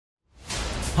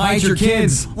Hide your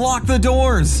kids. Lock the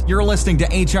doors. You're listening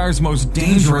to HR's most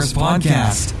dangerous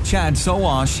podcast. Chad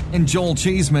Sowash and Joel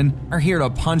Cheeseman are here to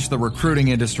punch the recruiting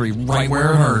industry right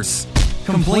where it hurts.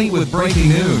 Complete with breaking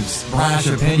news, brash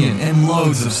opinion, and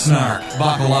loads of snark.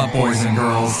 Buckle up, boys and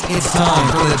girls. It's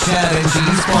time for the Chad and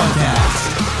Cheese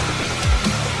Podcast.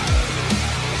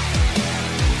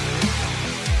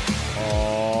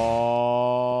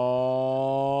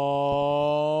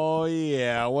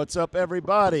 What's up,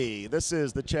 everybody? This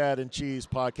is the Chad and Cheese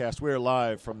Podcast. We're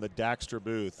live from the Daxtra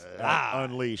booth at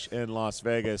Unleash in Las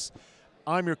Vegas.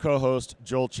 I'm your co-host,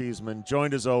 Joel Cheeseman.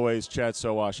 Joined as always, Chad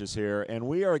Sowash is here, and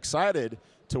we are excited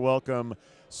to welcome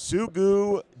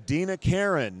Sugandan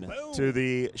Dinakaran to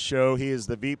the show. He is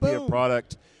the VP of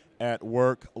Product at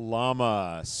Work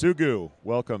Llama. Sugu,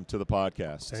 welcome to the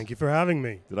podcast. Thank you for having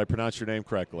me. Did I pronounce your name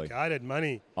correctly? Got it,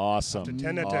 money. Awesome. After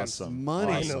 10 attempts. Awesome.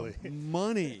 Money. Finally.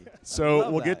 Money. So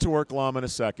we'll get to Work Llama in a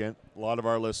second. A lot of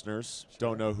our listeners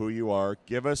don't know who you are.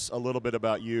 Give us a little bit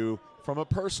about you from a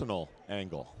personal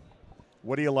angle.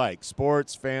 What do you like?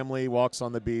 Sports, family, walks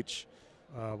on the beach?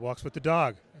 Walks with the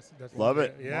dog. That's Love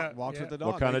it. Yeah. Walks with the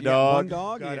dog. What kind of You have one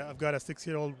dog? dog? I've got a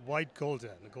 6-year-old white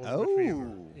golden. A golden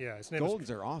retriever. Yeah, his name Goldens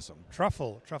is are awesome.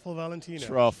 Truffle Valentino.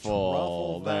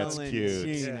 Truffle. That's cute.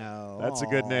 Valentino. That's a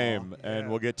good name, and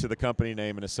we'll get to the company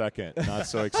name in a second. Not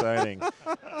so exciting.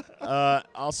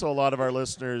 Also, a lot of our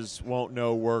listeners won't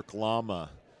know Work Llama.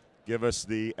 Give us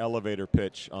the elevator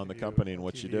pitch on the company and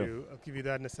what you do. I'll give you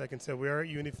that in a second. So we are a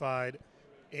unified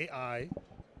AI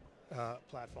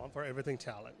platform for everything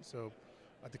talent. So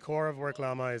at the core of Work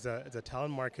Llama is a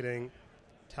talent marketing,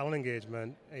 talent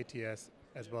engagement, ATS,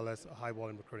 as well as a high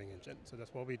volume recruiting engine. So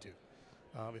that's what we do.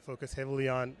 We focus heavily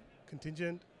on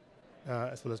contingent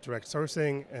as well as direct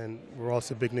sourcing, and we're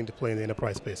also beginning to play in the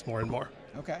enterprise space more and more.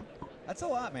 Okay. That's a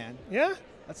lot, man. Yeah.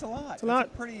 That's a lot. It's a lot.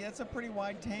 That's a pretty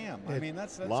wide TAM. I mean,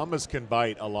 that's Llamas can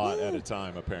bite a lot at a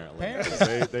time, apparently.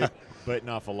 They've bitten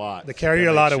off a lot. They carry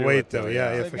a lot of weight, though.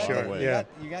 Yeah, for sure.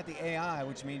 You got the AI,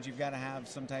 which means you've got to have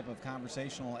some type of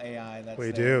conversational AI. That's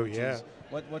we there, do, yeah.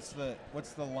 What's the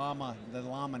llama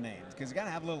name? Because you got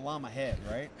to have a little llama head,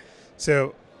 right?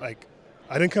 So, I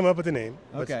didn't come up with the name,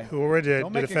 but whoever did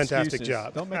a fantastic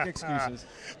job. Don't make excuses.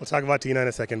 We'll talk about Tina in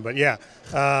a second, but yeah,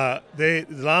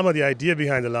 the idea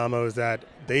behind the llama is that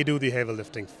they do the heavy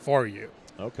lifting for you.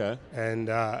 Okay. And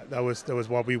that was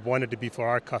what we wanted to be for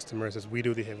our customers, is we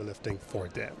do the heavy lifting for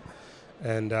them.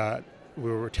 And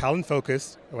we were talent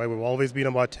focused, right? We've always been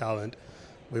about talent.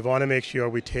 We want to make sure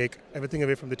we take everything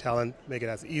away from the talent, make it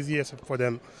as easy as for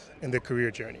them in their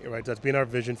career journey, right? That's been our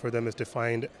vision for them, is to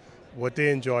find what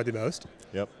they enjoy the most.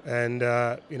 Yep. And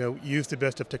use the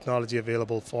best of technology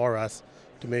available for us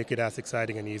to make it as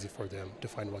exciting and easy for them to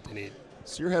find what they need.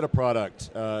 So you're head of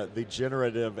product. The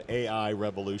generative AI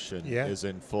revolution is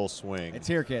in full swing. It's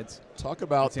here, kids. Talk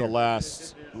about the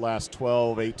last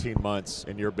 12, 18 months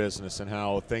in your business and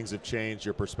how things have changed.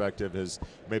 Your perspective has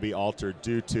maybe altered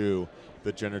due to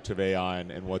the generative AI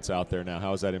and what's out there now.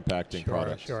 How is that impacting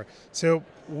products? Sure. So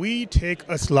we take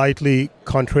a slightly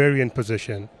contrarian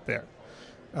position there.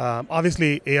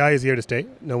 Obviously, AI is here to stay.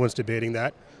 No one's debating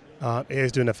that. AI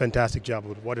is doing a fantastic job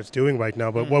with what it's doing right now.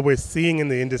 But what we're seeing in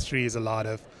the industry is a lot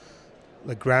of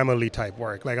Grammarly type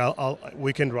work.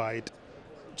 We can write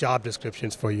job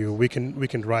descriptions for you. We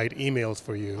can write emails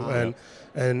for you.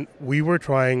 And we're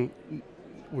trying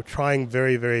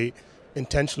very, very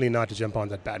intentionally not to jump on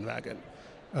that bandwagon.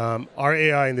 Our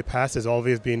AI in the past has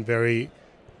always been very,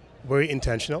 very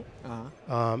intentional.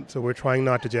 So we're trying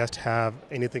not to just have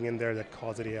anything in there that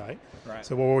calls it AI. Right.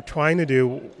 So what we're trying to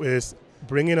do is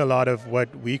bring in a lot of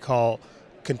what we call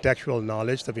contextual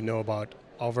knowledge that we know about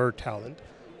our talent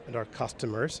and our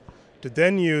customers, to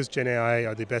then use Gen AI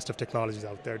or the best of technologies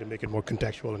out there to make it more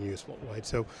contextual and useful, right?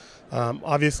 So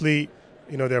obviously,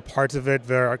 there are parts of it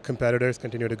where our competitors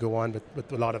continue to go on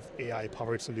with a lot of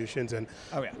AI-powered solutions. And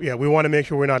we want to make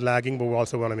sure we're not lagging, but we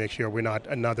also want to make sure we're not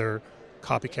another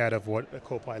copycat of what a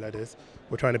Copilot is.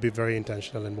 We're trying to be very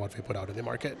intentional in what we put out in the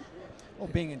market. Well,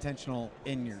 being intentional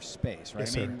in your space, right?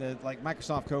 Yes, I mean,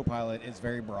 Microsoft Copilot is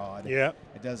very broad. Yeah.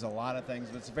 It does a lot of things,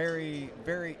 but it's very,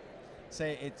 very,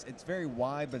 it's very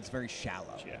wide, but it's very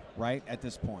shallow, right, at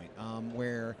this point,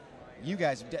 where you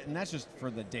guys, and that's just for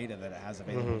the data that it has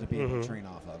available to be able to train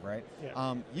off of, right?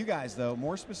 Yeah. You guys, though,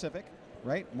 more specific,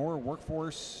 right? More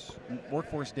workforce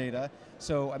data.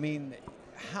 So, I mean,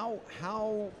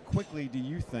 how quickly do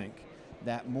you think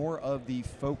that more of the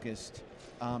focused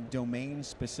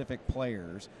domain-specific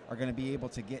players are going to be able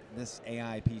to get this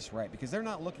AI piece right? Because they're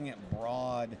not looking at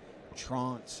broad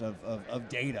tranches of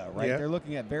data, right? Yeah. They're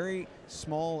looking at very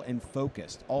small and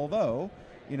focused. Although,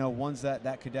 ones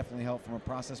that could definitely help from a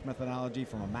process methodology,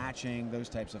 from a matching, those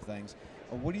types of things.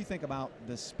 What do you think about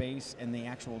the space and the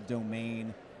actual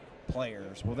domain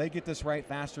players? Will they get this right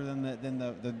faster than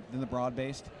the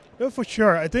broad-based? No, for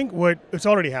sure. I think it's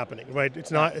already happening, right?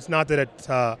 It's not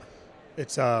that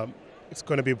it's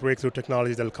going to be breakthrough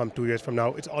technologies that'll come 2 years from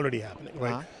now. It's already happening,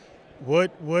 right?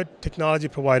 What technology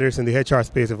providers in the HR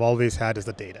space have always had is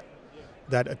the data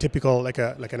that a typical like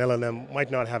an LLM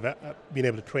might not have been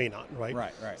able to train on, right?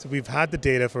 Right. So we've had the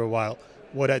data for a while.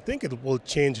 What I think it will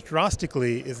change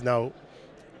drastically is now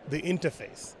the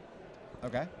interface.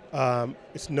 Okay.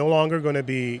 It's no longer going to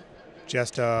be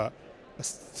just a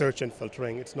search and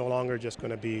filtering. It's no longer just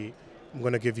going to be, I'm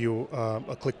going to give you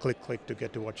a click to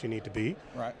get to what you need to be.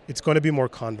 Right. It's going to be more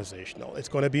conversational. It's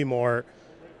going to be more,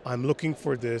 I'm looking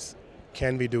for this,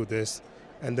 can we do this?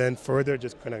 And then further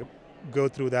just kind of go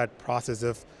through that process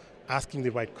of asking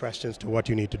the right questions to what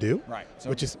you need to do. Right. So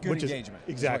which is engagement.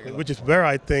 Exactly. Which is where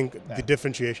I think the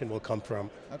differentiation will come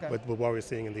from with what we're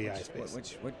seeing in the AI space.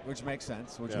 Which makes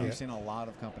sense, which we've seen a lot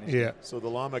of companies do. So the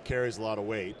Llama carries a lot of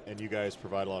weight, and you guys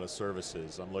provide a lot of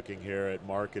services. I'm looking here at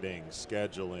marketing,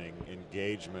 scheduling,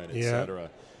 engagement, etc.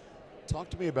 Talk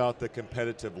to me about the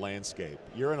competitive landscape.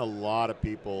 You're in a lot of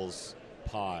people's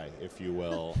pie, if you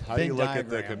will. How do you look at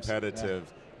the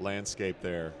competitive landscape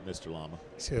there, Mr. Llama?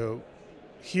 So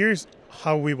here's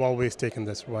how we've always taken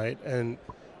this, right? And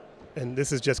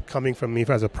this is just coming from me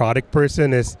as a product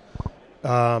person, is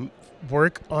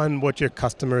work on what your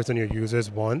customers and your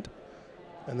users want,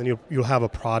 and then you'll have a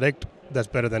product that's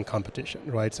better than competition,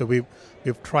 right? So we've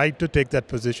tried to take that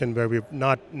position where we're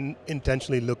not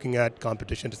intentionally looking at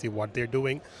competition to see what they're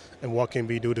doing and what can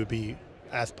we do to be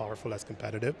as powerful as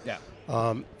competitive.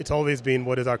 It's always been,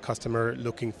 what is our customer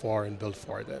looking for, and build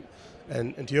for them.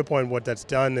 And to your point, what that's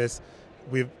done is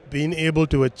we've been able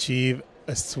to achieve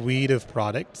a suite of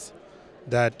products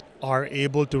that are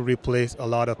able to replace a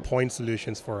lot of point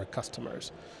solutions for our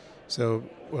customers. So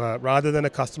rather than a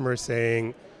customer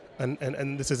saying,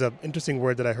 and this is an interesting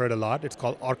word that I heard a lot, it's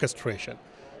called orchestration.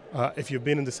 If you've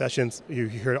been in the sessions, you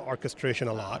hear orchestration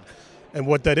a lot. And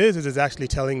what that is actually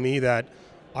telling me that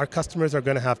our customers are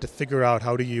going to have to figure out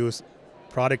how to use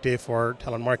product A for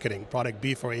talent marketing, product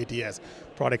B for ATS,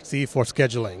 product C for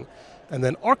scheduling, and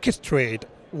then orchestrate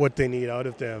what they need out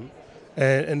of them.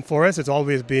 And for us, it's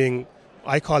always being,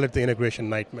 I call it the integration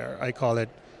nightmare. I call it,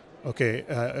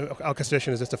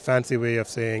 orchestration is just a fancy way of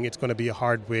saying it's going to be a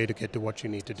hard way to get to what you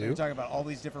need to do. You're talking about all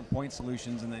these different point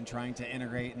solutions and then trying to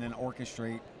integrate and then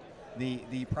orchestrate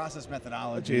the process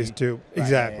methodology. Too.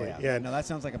 Exactly. Yeah. No, that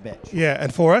sounds like a bitch. Yeah,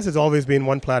 and for us, it's always been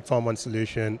one platform, one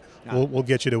solution. We'll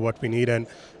get you to what we need. And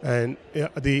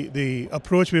the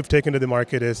approach we've taken to the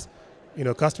market is,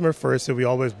 customer first. So we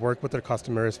always work with our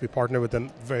customers. We partner with them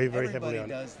very, very heavily on.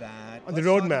 Everybody does that. On the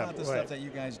roadmap. Talk about the stuff that you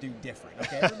guys do different.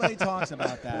 Okay, everybody talks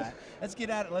about that. Let's get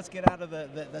out of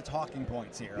the talking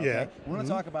points here. Okay? Yeah. We want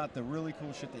to talk about the really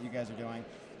cool shit that you guys are doing,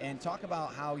 and talk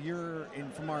about how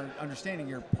from our understanding,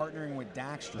 you're partnering with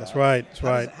Daxtra. That's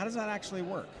right. How does that actually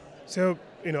work? So,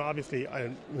 obviously,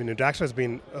 Daxtra has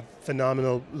been a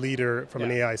phenomenal leader from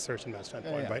an AI search and match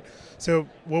standpoint, right? So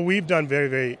what we've done very,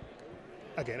 very,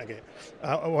 again,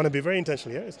 I want to be very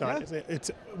intentional here. It's not. It's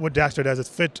what Daxtra does is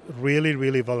fit really,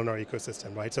 really well in our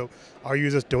ecosystem, right? So our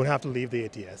users don't have to leave the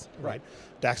ATS, right?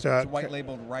 Daxtra, it's white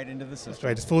labeled right into the system. That's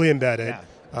right. It's fully embedded.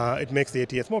 It makes the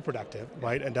ATS more productive,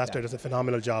 right? And Daxtra does a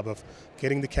phenomenal job of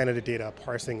getting the candidate data,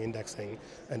 parsing, indexing,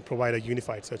 and provide a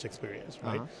unified search experience,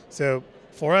 right? So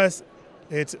for us,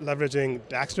 it's leveraging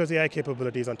Daxtra's AI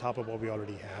capabilities on top of what we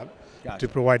already have to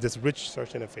provide this rich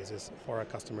search interfaces for our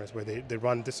customers where they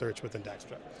run the search within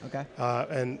Daxtra. Okay.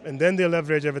 And then they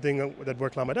leverage everything that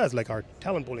WorkLLama does, like our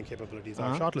talent pooling capabilities,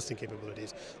 our shortlisting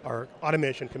capabilities, our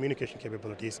automation communication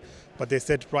capabilities, but they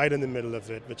sit right in the middle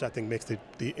of it, which I think makes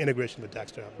the integration with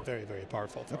Daxtra very, very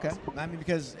powerful for us. I mean,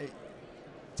 because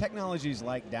technologies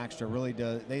like Daxtra really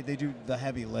they do the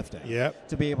heavy lifting.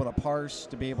 To be able to parse,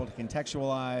 to be able to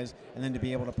contextualize, and then to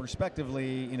be able to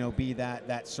prospectively, be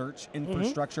that search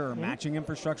infrastructure or matching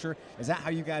infrastructure. Is that how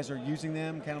you guys are using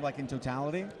them, kind of like in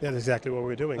totality? That's exactly what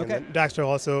we're doing. Okay. And then Daxtra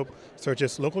also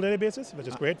searches local databases, which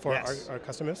is great for our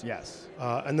customers. Yes.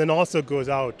 And then also goes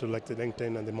out to like the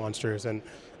LinkedIn and the Monsters, and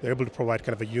they're able to provide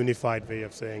kind of a unified way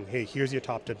of saying, hey, here's your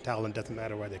top 10 talent, doesn't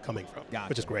matter where they're coming from,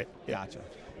 which is great. Gotcha.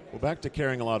 Well, back to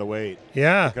carrying a lot of weight.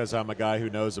 Because I'm a guy who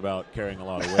knows about carrying a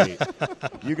lot of weight.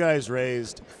 You guys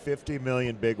raised 50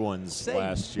 million big ones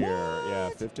last year.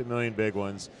 Yeah, 50 million big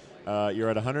ones. You're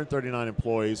at 139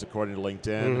 employees, according to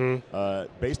LinkedIn.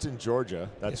 Based in Georgia.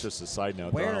 That's just a side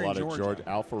note. Where a lot in of Georgia?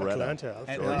 Alpharetta. Atlanta.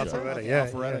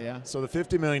 Alpharetta, yeah. So the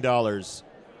 $50 million,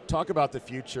 talk about the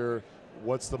future.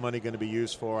 What's the money going to be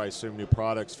used for? I assume new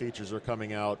products, features are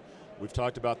coming out. We've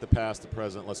talked about the past, the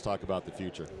present. Let's talk about the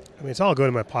future. I mean, it's all going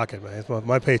in my pocket, man. It's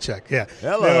my paycheck. Yeah.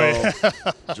 Hello. Anyway.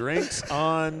 Drinks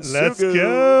on Let's Sudu.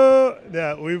 go.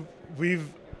 Yeah, we've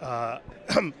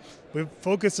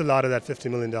focused a lot of that $50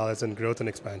 million in growth and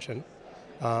expansion.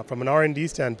 From an R&D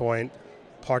standpoint,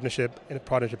 partnership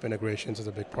integrations is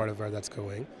a big part of where that's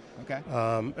going. Okay.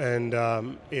 And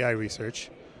AI research.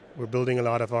 We're building a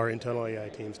lot of our internal AI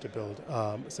teams to build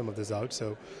some of this out.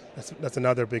 So that's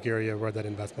another big area where that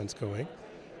investment's going.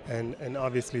 And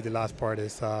obviously the last part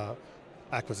is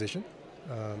acquisition.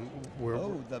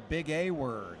 The big A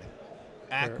word,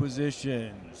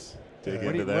 acquisitions. Dig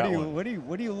into that one. What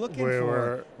are you looking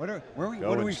for? What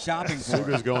are we shopping for?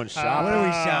 Sudu's going shopping. What are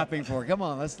we shopping for? Come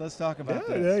on, let's talk about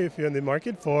this. Yeah, if you're in the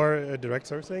market for a direct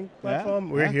sourcing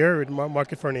platform, we're here. In the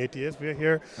market for an ATS, we're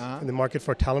here. In the market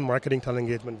for talent marketing, talent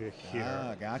engagement, we're here.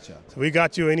 Ah, gotcha. So we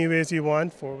got you any ways you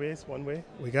want, 4 ways, 1 way.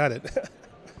 We got it.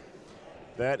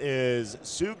 That is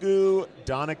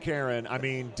Sugandan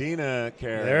Dinakaran.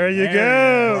 There you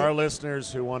go. For our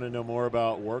listeners who want to know more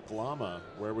about Work Llama,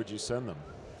 where would you send them?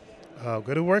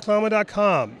 Go to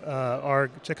WorkLLama.com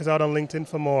or check us out on LinkedIn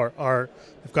for more.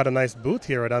 We've got a nice booth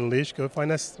here at Unleash. Go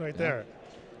find us right there.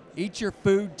 Eat your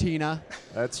food, Tina.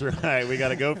 That's right. We got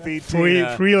to go feed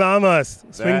Tina. Free llamas.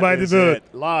 Swing by the booth.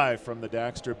 Live from the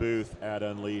Daxtra booth at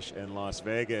Unleash in Las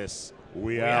Vegas.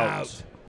 We out.